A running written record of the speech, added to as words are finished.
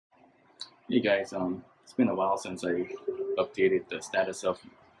Hey guys, it's been a while since I updated the status of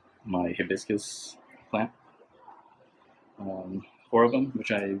my hibiscus plant. Four of them,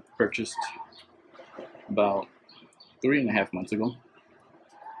 which I purchased about 3.5 months ago.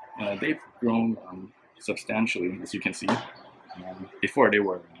 They've grown substantially, as you can see. Before they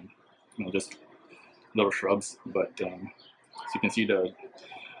were, just little shrubs, but as you can see, the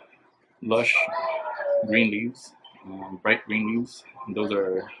lush green leaves, bright green leaves. Those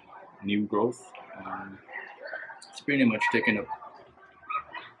are new growth. It's pretty much taken up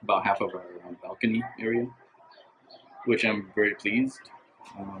about half of our balcony area, which I'm very pleased.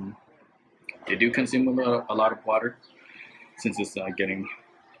 They do consume a lot of water since it's getting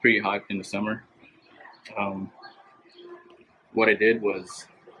pretty hot in the summer. What I did was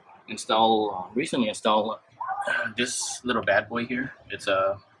recently install this little bad boy here. It's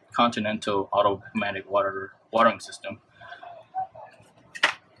a Continental automatic watering system.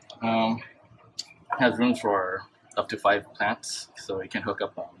 Has room for up to 5 plants, so you can hook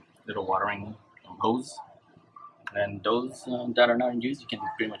up a little watering hose, and those that are not in use, you can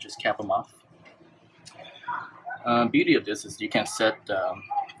pretty much just cap them off. Beauty of this is you can set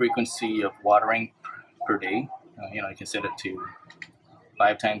frequency of watering per day. You can set it to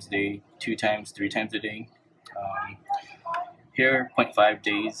 5 times a day, 2 times, 3 times a day. Here, 0.5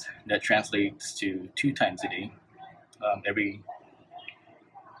 days, that translates to 2 times a day, every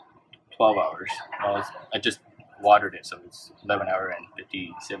 12 hours. I just watered it, so it's 11 hours and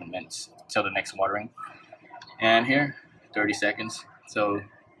 57 minutes till the next watering. And here, 30 seconds. So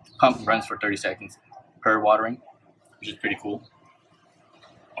pump runs for 30 seconds per watering, which is pretty cool.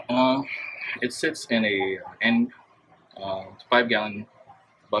 It sits in a 5-gallon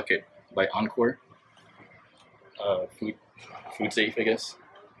bucket by Encore. Food safe, I guess.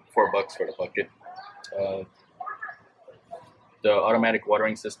 $4 for the bucket. The automatic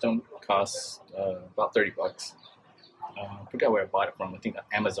watering system costs about $30. I forgot where I bought it from. I think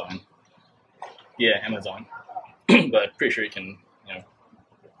Amazon. Yeah, Amazon. But pretty sure you can,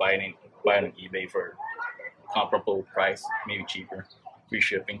 buy it on eBay for comparable price, maybe cheaper, free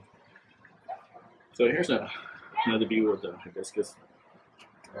shipping. So here's another view of the hibiscus.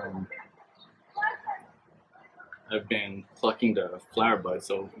 I've been plucking the flower buds,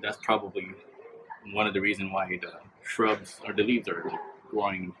 so that's probably one of the reasons why the shrubs or the leaves are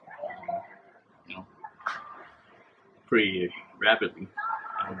growing, pretty rapidly,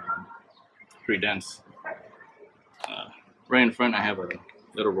 pretty dense. Right in front, I have a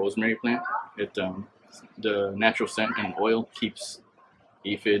little rosemary plant. The natural scent and oil keeps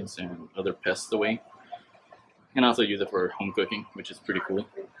aphids and other pests away, and I also use it for home cooking, which is pretty cool.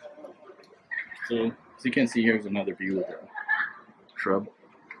 So as you can see, here's another view of the shrub.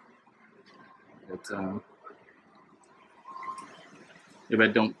 If I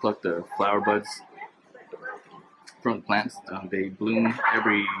don't pluck the flower buds from the plants, they bloom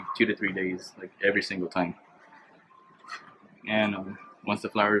every 2 to 3 days, like every single time. And once the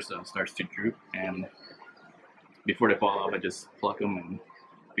flowers starts to droop, and before they fall off, I just pluck them and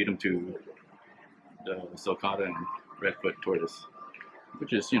feed them to the sulcata and redfoot tortoise,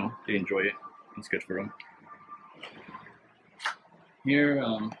 which is, they enjoy it. It's good for them. Here,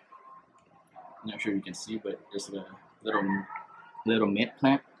 I'm not sure you can see, but there's a little mint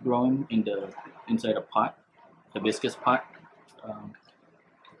plant growing inside a pot, hibiscus pot.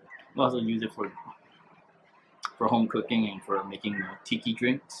 We'll also use it for home cooking and for making tiki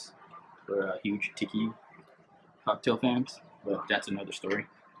drinks for huge tiki cocktail fans, but that's another story.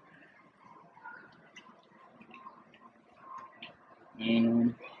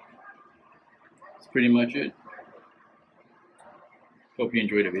 And that's pretty much it. Hope you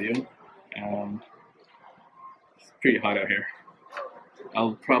enjoyed the video. It's pretty hot out here.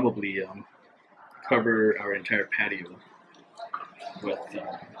 I'll probably cover our entire patio with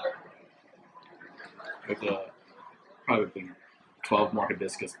probably 12 more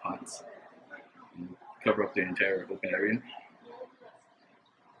hibiscus pots, and cover up the entire open area.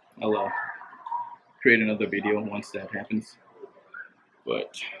 I'll create another video once that happens,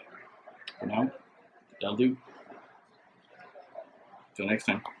 but for now, that'll do. Till next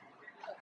time.